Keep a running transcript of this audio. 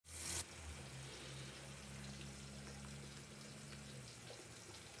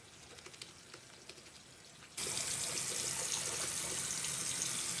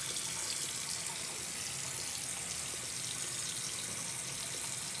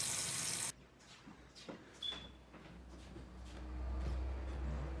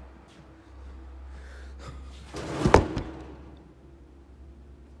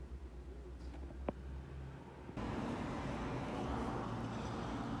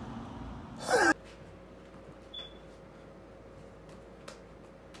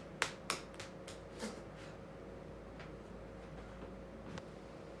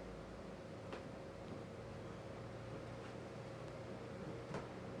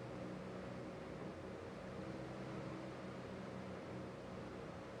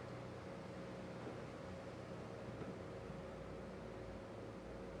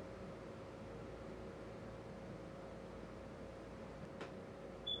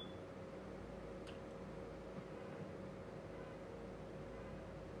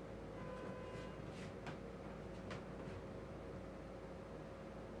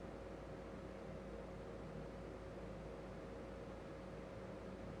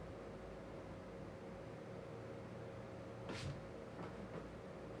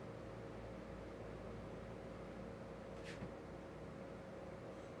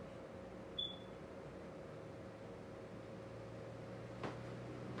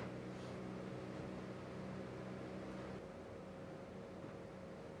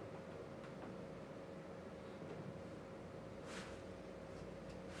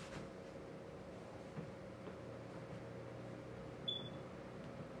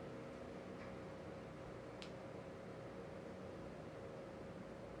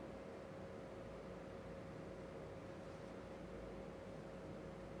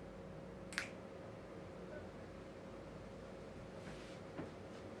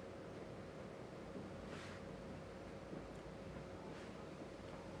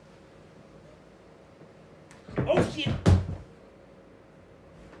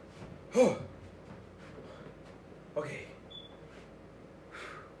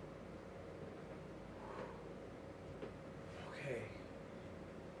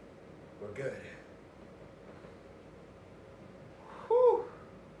good. Whew.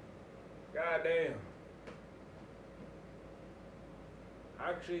 God damn.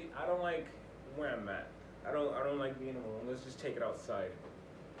 Actually, I don't like where I'm at. I don't like being alone. Let's just take it outside.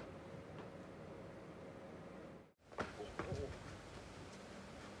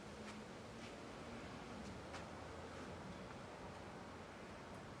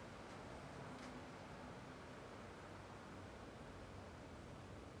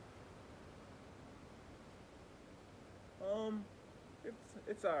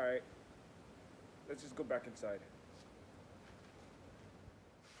 It's all right. Let's just go back inside.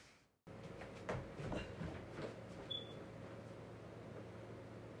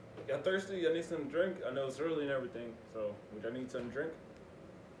 Y'all thirsty? I need some drink. I know it's early and everything, so would I need some drink?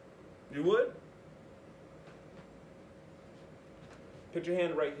 You would? Put your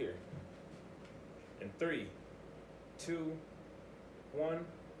hand right here. In 3, 2, 1.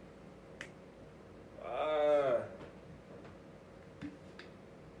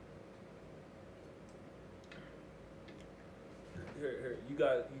 Here, you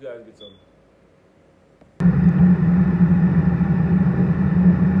guys get some.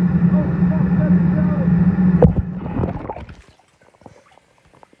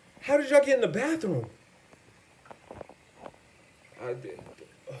 How did y'all get in the bathroom?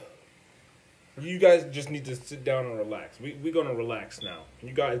 You guys just need to sit down and relax. We're gonna relax now.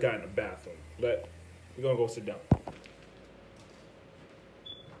 You guys got in the bathroom. We're gonna go sit down.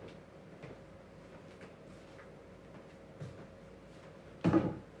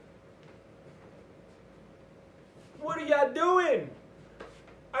 What are y'all doing?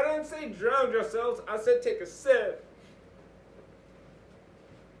 I didn't say drown yourselves. I said take a sip.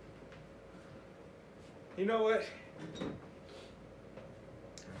 You know what?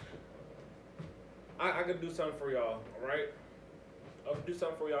 I gotta do something for y'all, alright? I'll do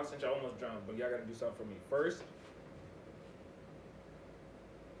something for y'all since y'all almost drowned, but y'all gotta do something for me. First,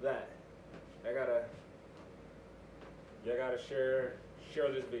 that. Y'all gotta share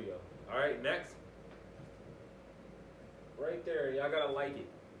this video. Alright, next. Right there, y'all gotta like it.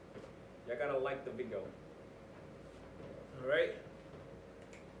 Y'all gotta like the video. Alright?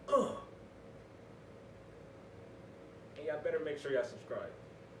 And y'all better make sure y'all subscribe.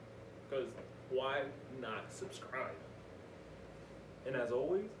 Because why not subscribe? And as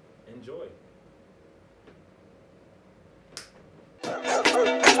always, enjoy.